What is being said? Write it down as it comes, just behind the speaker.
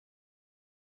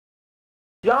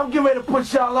Y'all, I'm getting ready to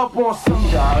put y'all up on some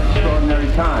extraordinary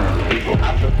times. People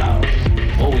have the power.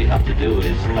 All we have to do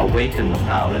is awaken the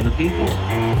power in the people.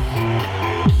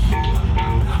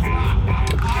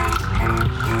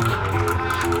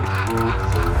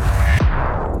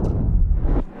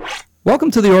 Welcome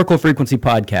to the Oracle Frequency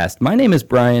Podcast. My name is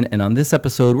Brian, and on this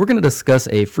episode, we're going to discuss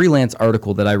a freelance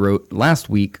article that I wrote last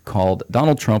week called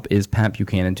Donald Trump is Pat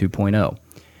Buchanan 2.0.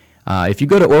 If you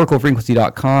go to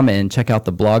oraclefrequency.com and check out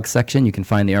the blog section, you can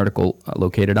find the article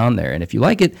located on there. And if you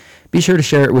like it, be sure to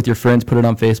share it with your friends, put it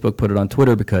on Facebook, put it on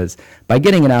Twitter, because by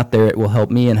getting it out there, it will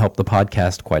help me and help the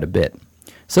podcast quite a bit.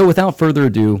 So without further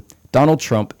ado, Donald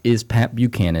Trump is Pat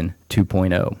Buchanan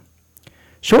 2.0.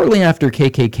 Shortly after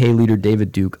KKK leader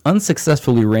David Duke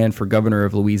unsuccessfully ran for governor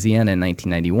of Louisiana in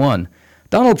 1991,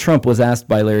 Donald Trump was asked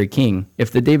by Larry King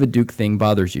if the David Duke thing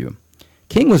bothers you.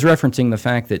 King was referencing the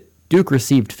fact that Duke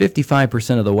received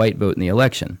 55% of the white vote in the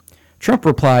election. Trump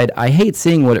replied, "I hate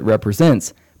seeing what it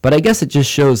represents, but I guess it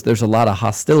just shows there's a lot of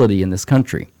hostility in this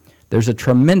country. There's a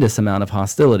tremendous amount of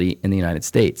hostility in the United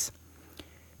States."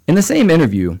 In the same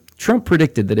interview, Trump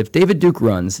predicted that if David Duke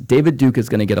runs, David Duke is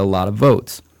going to get a lot of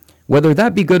votes. Whether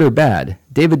that be good or bad,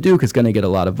 David Duke is going to get a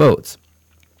lot of votes.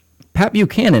 Pat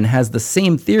Buchanan has the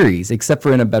same theories, except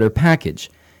for in a better package.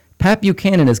 Pat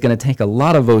Buchanan is going to take a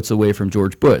lot of votes away from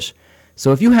George Bush.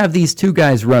 So if you have these two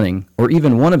guys running, or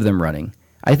even one of them running,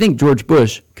 I think George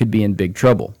Bush could be in big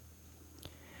trouble.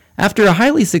 After a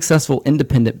highly successful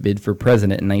independent bid for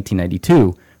president in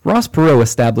 1992, Ross Perot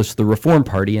established the Reform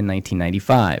Party in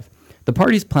 1995. The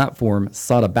party's platform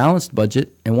sought a balanced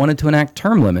budget and wanted to enact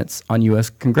term limits on U.S.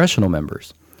 congressional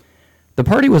members. The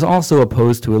party was also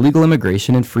opposed to illegal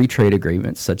immigration and free trade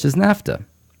agreements such as NAFTA.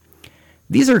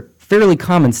 These are fairly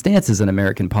common stances in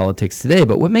American politics today,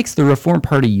 but what makes the Reform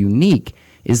Party unique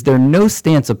is their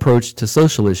no-stance approach to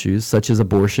social issues such as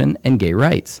abortion and gay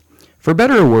rights. For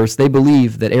better or worse, they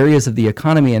believe that areas of the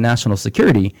economy and national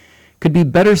security could be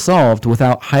better solved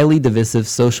without highly divisive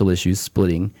social issues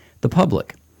splitting the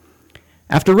public.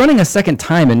 After running a second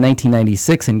time in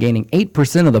 1996 and gaining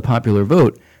 8% of the popular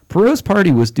vote, Perot's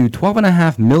party was due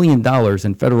 $12.5 million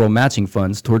in federal matching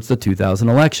funds towards the 2000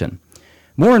 election.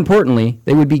 More importantly,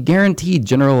 they would be guaranteed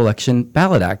general election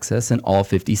ballot access in all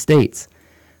 50 states.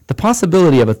 The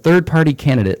possibility of a third-party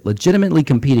candidate legitimately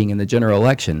competing in the general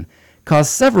election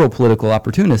caused several political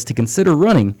opportunists to consider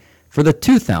running for the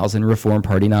 2000 Reform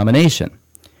Party nomination.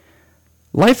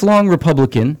 Lifelong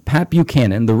Republican Pat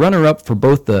Buchanan, the runner-up for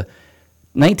both the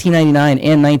 1999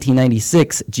 and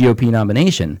 1996 GOP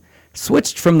nomination,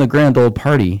 switched from the Grand Old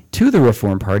Party to the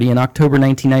Reform Party in October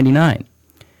 1999.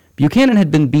 Buchanan had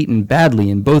been beaten badly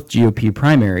in both GOP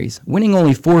primaries, winning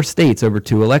only 4 states over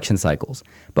 2 election cycles,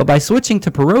 but by switching to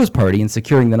Perot's party and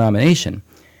securing the nomination,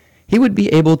 he would be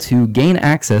able to gain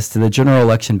access to the general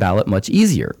election ballot much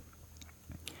easier.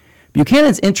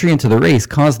 Buchanan's entry into the race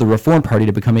caused the Reform Party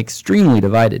to become extremely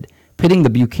divided, pitting the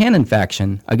Buchanan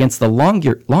faction against the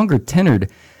longer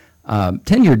tenured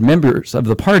members of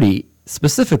the party,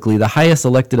 specifically the highest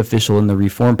elected official in the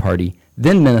Reform Party,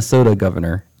 then Minnesota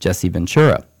Governor Jesse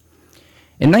Ventura.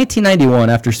 In 1991,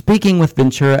 after speaking with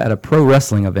Ventura at a pro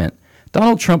wrestling event,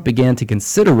 Donald Trump began to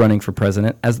consider running for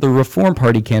president as the Reform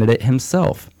Party candidate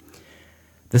himself.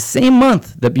 The same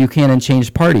month that Buchanan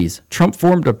changed parties, Trump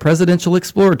formed a presidential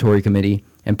exploratory committee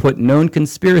and put known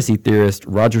conspiracy theorist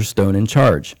Roger Stone in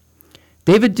charge.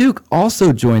 David Duke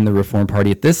also joined the Reform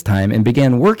Party at this time and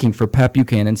began working for Pat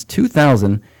Buchanan's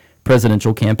 2000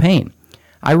 presidential campaign.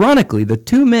 Ironically, the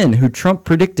two men who Trump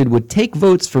predicted would take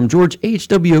votes from George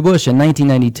H.W. Bush in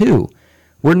 1992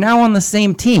 were now on the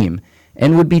same team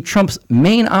and would be Trump's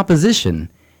main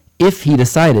opposition if he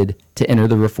decided to enter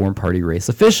the Reform Party race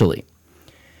officially.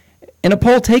 In a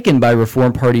poll taken by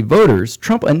Reform Party voters,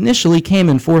 Trump initially came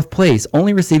in 4th place,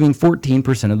 only receiving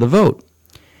 14% of the vote.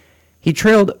 He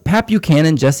trailed Pat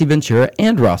Buchanan, Jesse Ventura,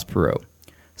 and Ross Perot.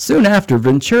 Soon after,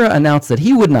 Ventura announced that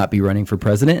he would not be running for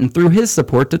president and threw his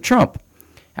support to Trump.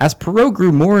 As Perot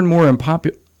grew more and more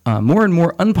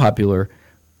unpopular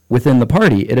within the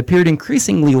party, it appeared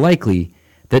increasingly likely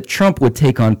that Trump would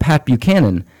take on Pat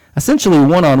Buchanan, essentially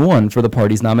one-on-one for the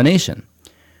party's nomination.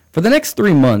 For the next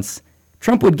 3 months,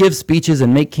 Trump would give speeches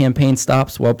and make campaign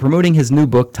stops while promoting his new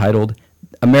book titled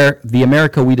The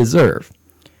America We Deserve.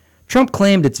 Trump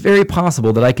claimed it's very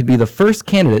possible that I could be the first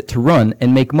candidate to run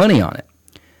and make money on it.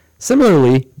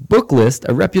 Similarly, Booklist,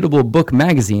 a reputable book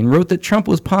magazine, wrote that Trump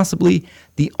was possibly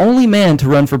the only man to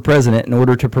run for president in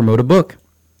order to promote a book.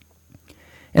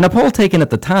 In a poll taken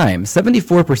at the time,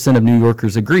 74% of New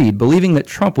Yorkers agreed, believing that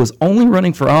Trump was only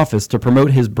running for office to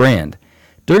promote his brand.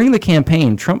 During the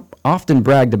campaign, Trump often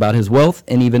bragged about his wealth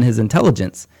and even his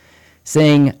intelligence.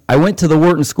 saying, "I went to the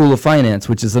Wharton School of Finance,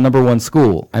 which is the #1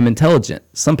 school. I'm intelligent.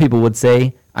 Some people would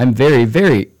say I'm very,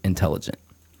 very intelligent."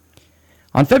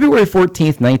 On February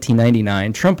 14th,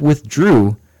 1999, Trump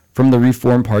withdrew from the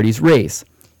Reform Party's race.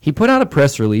 He put out a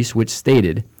press release which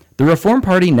stated, "The Reform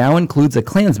Party now includes a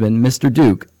Klansman, Mr.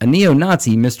 Duke, a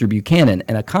neo-Nazi, Mr. Buchanan,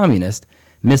 and a communist,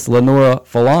 Miss Lenora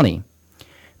Fulani.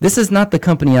 This is not the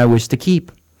company I wish to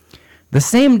keep." The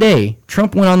same day,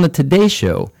 Trump went on the Today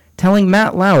Show telling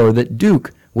Matt Lauer that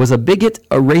Duke was a bigot,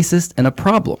 a racist, and a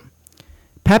problem.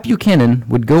 Pat Buchanan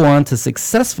would go on to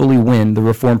successfully win the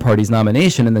Reform Party's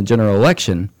nomination in the general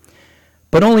election,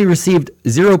 but only received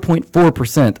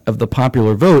 0.4% of the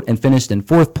popular vote and finished in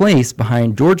 4th place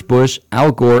behind George Bush,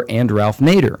 Al Gore, and Ralph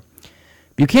Nader.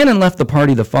 Buchanan left the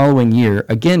party the following year,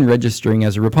 again registering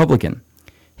as a Republican.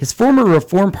 His former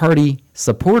Reform Party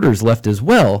supporters left as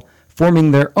well,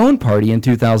 forming their own party in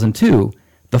 2002,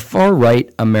 the far-right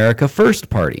America First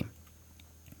Party.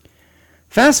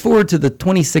 Fast forward to the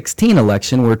 2016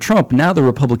 election, where Trump, now the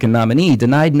Republican nominee,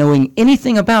 denied knowing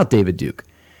anything about David Duke.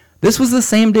 This was the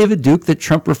same David Duke that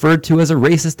Trump referred to as a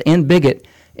racist and bigot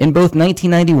in both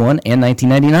 1991 and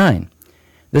 1999.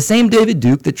 The same David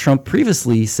Duke that Trump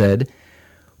previously said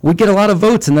would get a lot of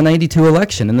votes in the 92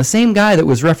 election, and the same guy that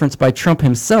was referenced by Trump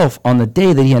himself on the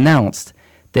day that he announced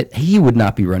that he would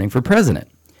not be running for president.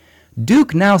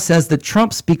 Duke now says that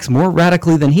Trump speaks more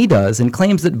radically than he does and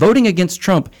claims that voting against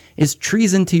Trump is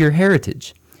treason to your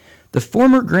heritage. The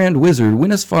former Grand Wizard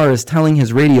went as far as telling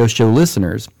his radio show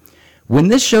listeners, "When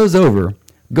this show's over,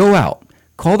 go out,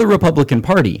 call the Republican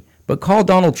Party, but call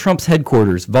Donald Trump's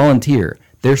headquarters, volunteer.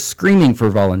 They're screaming for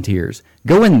volunteers.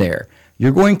 Go in there.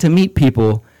 You're going to meet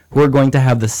people who are going to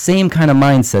have the same kind of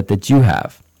mindset that you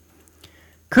have."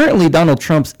 Currently, Donald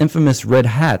Trump's infamous red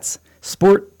hats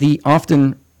sport the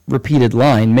often repeated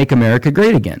line, "Make America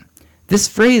Great Again." This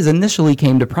phrase initially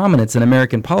came to prominence in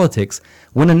American politics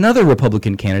when another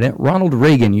Republican candidate, Ronald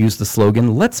Reagan, used the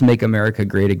slogan, "Let's make America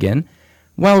great again,"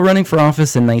 while running for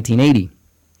office in 1980.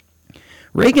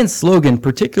 Reagan's slogan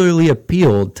particularly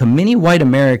appealed to many white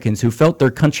Americans who felt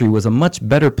their country was a much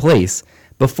better place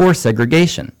before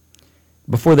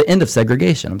the end of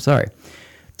segregation.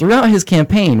 Throughout his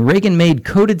campaign, Reagan made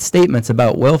coded statements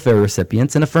about welfare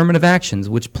recipients and affirmative actions,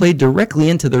 which played directly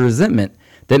into the resentment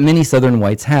that many Southern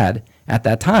whites had at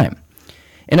that time.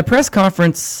 In a press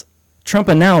conference, Trump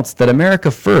announced that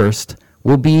America First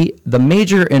will be the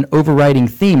major and overriding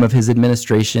theme of his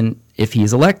administration if he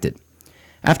is elected.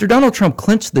 After Donald Trump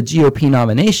clinched the GOP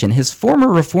nomination, his former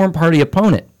Reform Party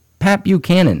opponent, Pat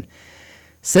Buchanan,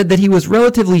 said that he was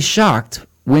relatively shocked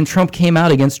when Trump came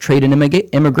out against trade and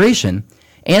immigration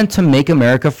and to Make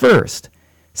America First,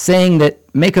 saying that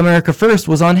Make America First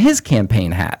was on his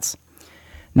campaign hats.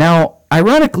 Now,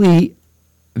 ironically,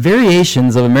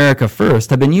 variations of America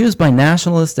First have been used by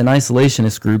nationalist and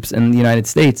isolationist groups in the United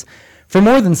States for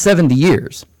more than 70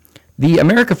 years. The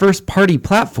America First Party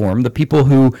platform, the people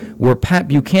who were Pat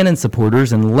Buchanan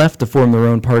supporters and left to form their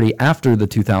own party after the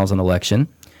 2000 election,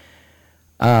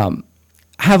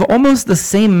 have almost the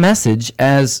same message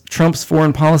as Trump's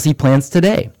foreign policy plans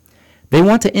today. They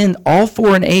want to end all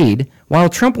foreign aid, while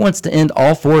Trump wants to end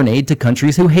all foreign aid to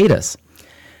countries who hate us.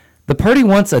 The party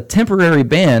wants a temporary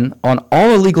ban on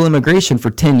all illegal immigration for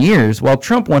 10 years, while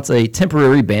Trump wants a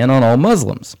temporary ban on all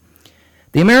Muslims.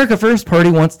 The America First Party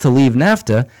wants to leave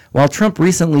NAFTA, while Trump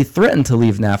recently threatened to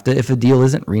leave NAFTA if a deal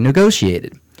isn't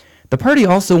renegotiated. The party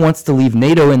also wants to leave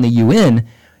NATO and the UN,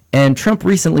 and Trump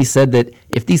recently said that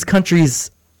if these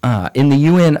countries in the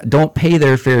UN don't pay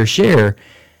their fair share,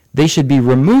 they should be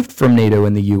removed from NATO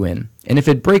and the UN. And if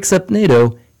it breaks up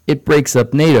NATO, it breaks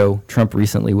up NATO, Trump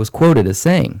recently was quoted as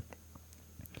saying.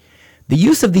 The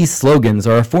use of these slogans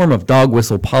are a form of dog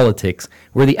whistle politics,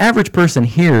 where the average person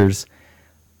hears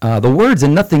the words as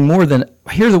nothing more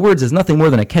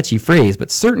than a catchy phrase,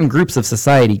 but certain groups of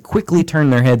society quickly turn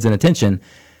their heads in attention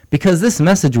because this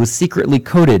message was secretly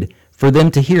coded for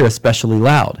them to hear especially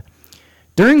loud.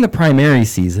 During the primary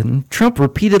season, Trump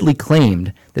repeatedly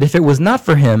claimed that if it was not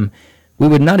for him, we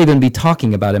would not even be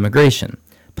talking about immigration.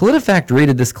 PolitiFact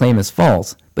rated this claim as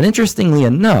false, but interestingly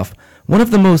enough, one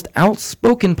of the most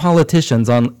outspoken politicians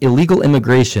on illegal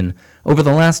immigration over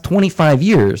the last 25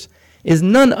 years is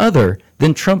none other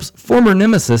than Trump's former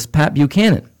nemesis, Pat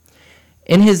Buchanan.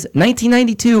 In his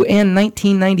 1992 and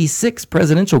 1996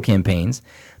 presidential campaigns,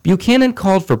 Buchanan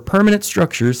called for permanent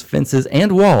structures, fences,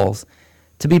 and walls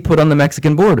to be put on the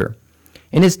Mexican border.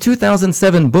 In his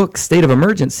 2007 book, State of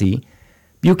Emergency,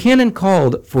 Buchanan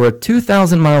called for a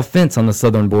 2,000-mile fence on the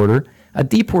southern border, a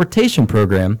deportation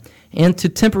program, and to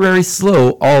temporarily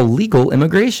slow all legal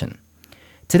immigration.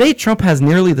 Today, Trump has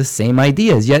nearly the same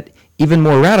ideas, yet even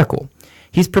more radical.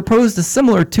 He's proposed a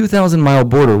similar 2,000-mile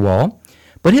border wall,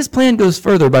 but his plan goes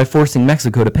further by forcing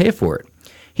Mexico to pay for it.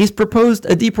 He's proposed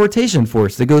a deportation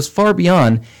force that goes far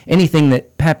beyond anything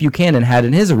that Pat Buchanan had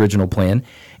in his original plan,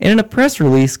 and in a press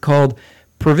release called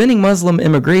Preventing Muslim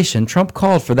Immigration, Trump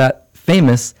called for that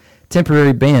famous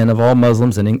temporary ban of all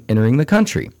Muslims entering the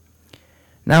country.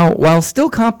 Now, while still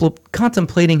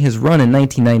contemplating his run in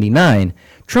 1999,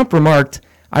 Trump remarked,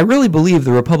 "I really believe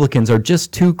the Republicans are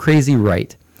just too crazy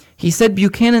right." He said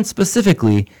Buchanan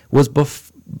specifically was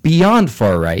beyond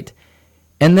far right,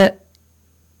 and that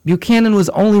Buchanan was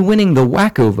only winning the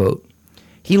wacko vote.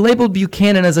 He labeled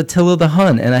Buchanan as Attila the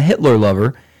Hun and a Hitler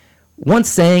lover, once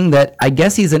saying that, "I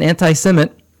guess he's an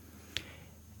anti-Semite.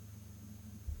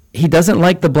 He doesn't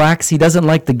like the blacks, he doesn't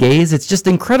like the gays. It's just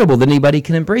incredible that anybody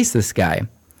can embrace this guy."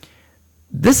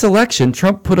 This election,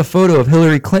 Trump put a photo of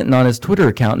Hillary Clinton on his Twitter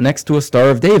account next to a Star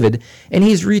of David, and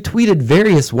he's retweeted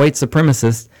various white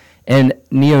supremacist and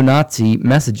neo-Nazi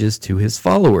messages to his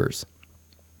followers.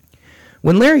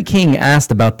 When Larry King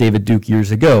asked about David Duke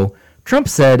years ago, Trump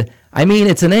said, "I mean,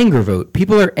 it's an anger vote.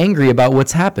 People are angry about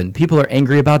what's happened. People are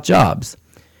angry about jobs."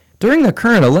 During the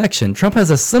current election, Trump has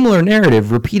a similar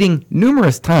narrative, repeating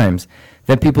numerous times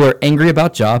that people are angry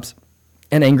about jobs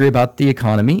and angry about the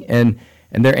economy, and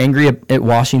they're angry at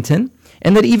Washington,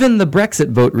 and that even the Brexit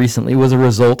vote recently was a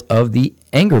result of the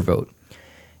anger vote.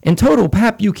 In total,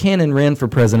 Pat Buchanan ran for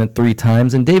president 3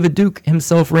 times, and David Duke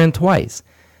himself ran twice,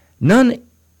 none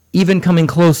even coming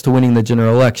close to winning the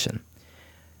general election.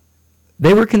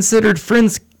 They were considered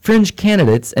fringe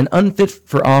candidates and unfit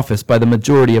for office by the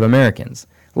majority of Americans.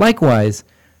 Likewise,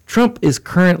 Trump is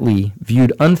currently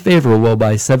viewed unfavorable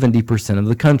by 70% of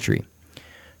the country.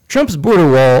 Trump's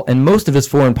border wall and most of his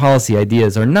foreign policy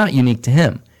ideas are not unique to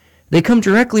him. They come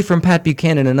directly from Pat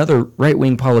Buchanan and other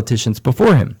right-wing politicians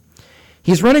before him.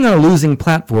 He's running on a losing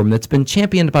platform that's been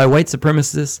championed by white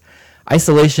supremacists,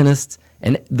 isolationists,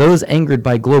 and those angered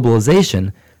by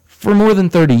globalization for more than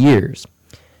 30 years.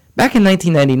 Back in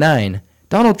 1999,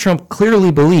 Donald Trump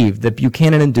clearly believed that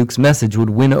Buchanan and Duke's message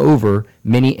would win over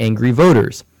many angry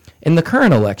voters. In the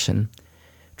current election,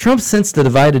 Trump sensed the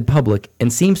divided public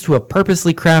and seems to have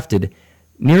purposely crafted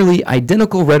nearly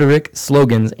identical rhetoric,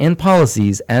 slogans, and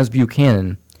policies as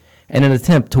Buchanan in an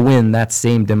attempt to win that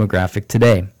same demographic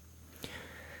today.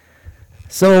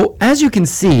 So, as you can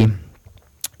see,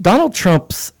 Donald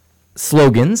Trump's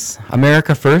slogans,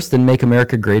 America First and Make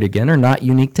America Great Again, are not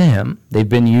unique to him. They've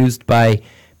been used by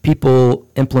people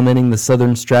implementing the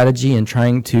Southern strategy and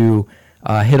trying to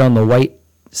hit on the white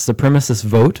supremacist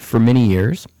vote for many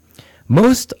years.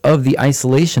 Most of the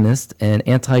isolationist and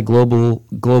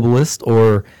anti-globalist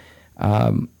or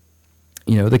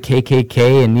the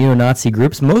KKK and neo-Nazi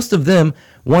groups, most of them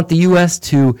want the U.S.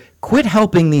 to quit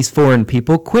helping these foreign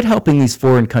people, quit helping these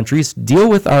foreign countries, deal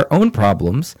with our own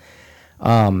problems.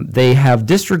 They have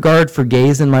disregard for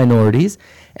gays and minorities,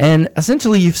 and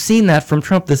essentially you've seen that from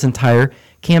Trump this entire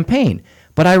campaign.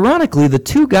 But ironically, the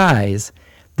 2 guys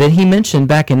that he mentioned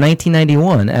back in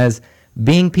 1991 as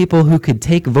being people who could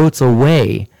take votes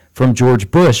away from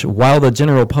George Bush while the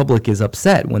general public is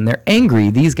upset, when they're angry,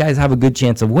 these guys have a good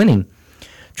chance of winning.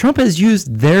 Trump has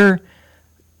used their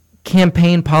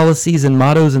campaign policies and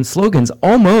mottos and slogans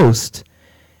almost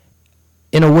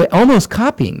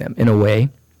copying them in a way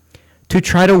to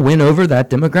try to win over that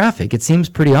demographic. It seems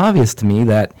pretty obvious to me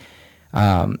that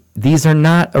these are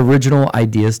not original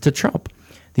ideas to Trump.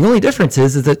 The only difference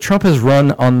is that Trump has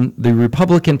run on the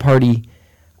Republican Party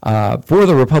for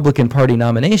the Republican Party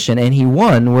nomination, and he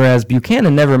won, whereas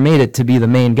Buchanan never made it to be the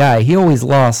main guy. He always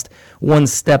lost one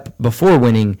step before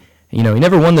winning. He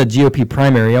never won the GOP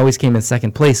primary. He always came in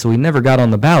second place, so he never got on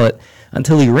the ballot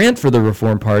until he ran for the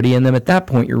Reform Party, and then at that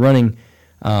point you're running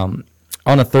on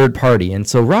a third party. And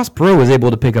so Ross Perot was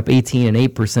able to pick up 18 and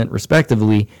 8%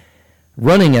 respectively,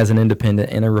 running as an independent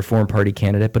and a Reform Party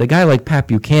candidate, but a guy like Pat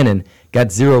Buchanan got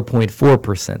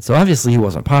 0.4%, so obviously he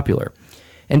wasn't popular.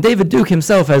 And David Duke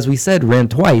himself, as we said, ran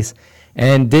twice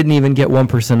and didn't even get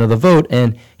 1% of the vote,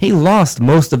 and he lost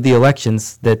most of the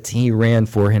elections that he ran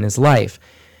for in his life.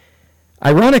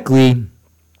 Ironically,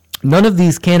 none of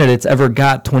these candidates ever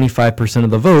got 25% of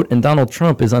the vote, and Donald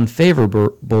Trump is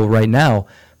unfavorable right now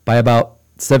by about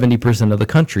 70% of the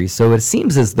country. So it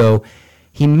seems as though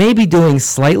he may be doing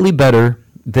slightly better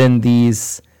than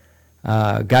these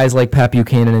guys like Pat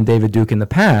Buchanan and David Duke in the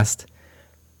past,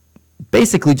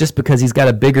 basically just because he's got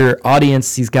a bigger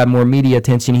audience, he's got more media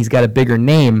attention, he's got a bigger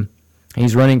name, and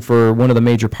he's running for one of the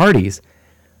major parties.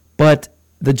 But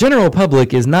the general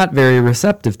public is not very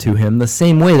receptive to him the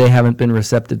same way they haven't been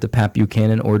receptive to Pat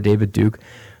Buchanan or David Duke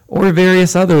or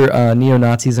various other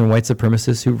neo-Nazis and white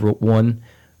supremacists who won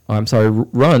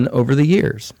run over the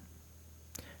years.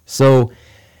 So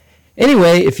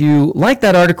anyway, if you like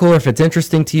that article or if it's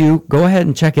interesting to you, go ahead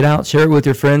and check it out. Share it with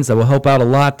your friends. That will help out a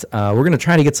lot. We're going to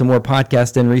try to get some more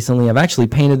podcasts in recently. I've actually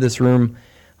painted this room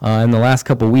in the last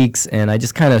couple weeks, and I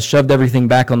just kind of shoved everything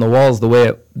back on the walls the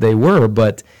way they were.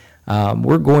 But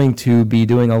we're going to be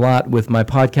doing a lot with my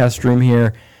podcast room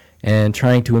here and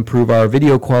trying to improve our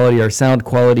video quality, our sound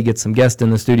quality, get some guests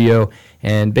in the studio,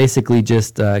 and basically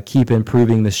just keep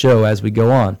improving the show as we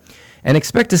go on. And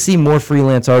expect to see more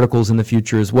freelance articles in the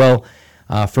future as well.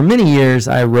 For many years,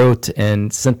 I wrote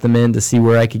and sent them in to see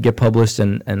where I could get published,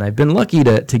 and I've been lucky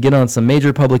to get on some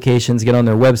major publications, get on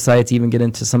their websites, even get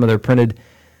into some of their printed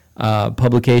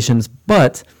publications.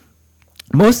 But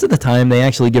most of the time, they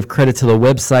actually give credit to the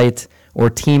website or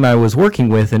team I was working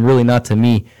with, and really not to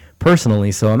me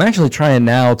personally. So I'm actually trying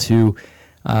now to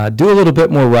do a little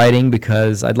bit more writing,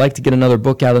 because I'd like to get another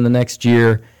book out in the next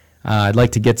year. I'd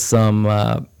like to get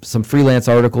some freelance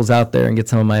articles out there and get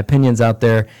some of my opinions out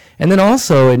there. And then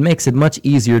also, it makes it much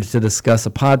easier to discuss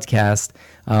a podcast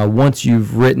once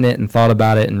you've written it and thought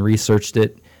about it and researched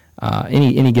it.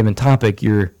 Any given topic,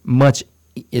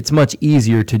 it's much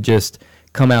easier to just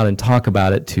come out and talk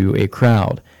about it to a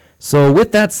crowd. So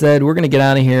with that said, we're going to get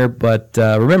out of here. But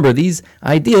remember, these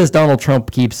ideas Donald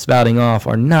Trump keeps spouting off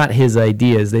are not his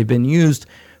ideas. They've been used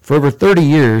for over 30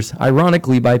 years,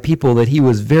 ironically, by people that he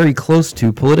was very close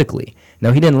to politically.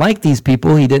 Now, he didn't like these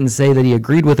people. He didn't say that he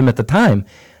agreed with them at the time,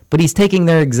 but he's taking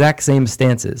their exact same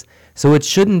stances. So it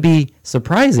shouldn't be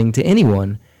surprising to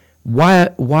anyone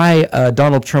why a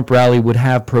Donald Trump rally would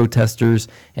have protesters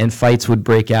and fights would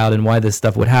break out, and why this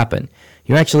stuff would happen.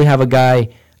 You actually have a guy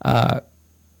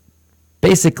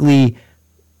basically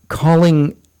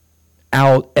calling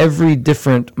out every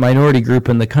different minority group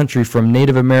in the country, from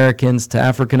Native Americans to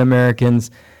African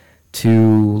Americans to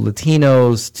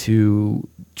Latinos to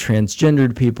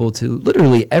transgendered people, to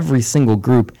literally every single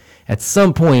group. At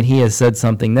some point, he has said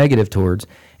something negative towards.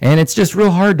 And it's just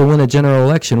real hard to win a general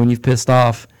election when you've pissed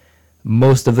off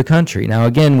most of the country. Now,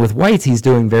 again, with whites, he's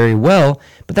doing very well,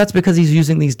 but that's because he's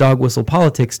using these dog whistle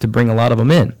politics to bring a lot of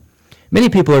them in. Many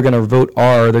people are going to vote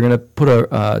R. They're going to put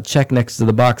a check next to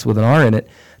the box with an R in it,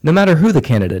 no matter who the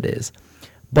candidate is.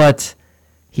 But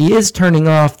he is turning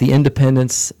off the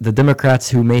independents, the Democrats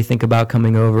who may think about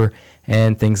coming over,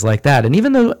 and things like that. And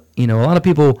even though, a lot of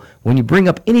people, when you bring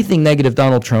up anything negative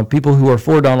Donald Trump, people who are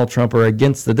for Donald Trump or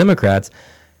against the Democrats,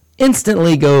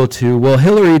 instantly go to, well,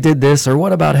 Hillary did this, or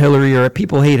what about Hillary, or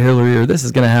people hate Hillary, or this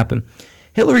is going to happen.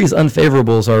 Hillary's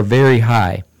unfavorables are very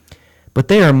high, but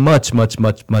they are much, much,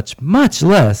 much, much, much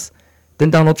less than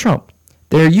Donald Trump.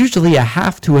 They're usually a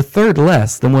half to a third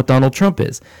less than what Donald Trump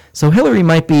is. So Hillary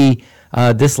might be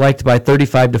disliked by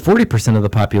 35 to 40% of the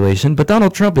population, but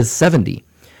Donald Trump is 70.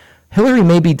 Hillary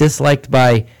may be disliked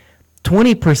by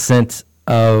 20%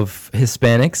 of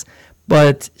Hispanics,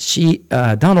 but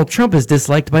Donald Trump is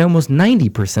disliked by almost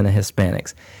 90% of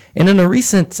Hispanics. And in a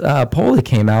recent poll that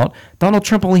came out, Donald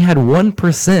Trump only had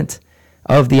 1%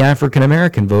 of the African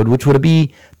American vote, which would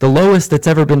be the lowest that's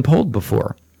ever been polled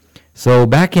before. So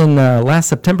back in last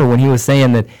September, when he was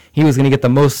saying that he was going to get the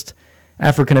most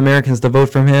African Americans to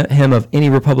vote for him of any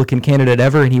Republican candidate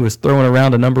ever, and he was throwing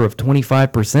around a number of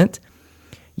 25%,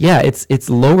 yeah, it's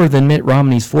lower than Mitt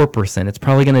Romney's 4%. It's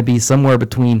probably going to be somewhere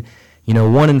between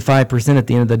 1 and 5% at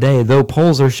the end of the day, though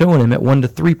polls are showing him at 1 to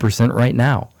 3% right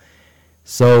now.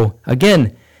 So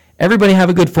again, everybody have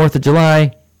a good 4th of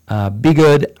July. Be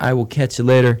good. I will catch you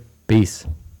later. Peace.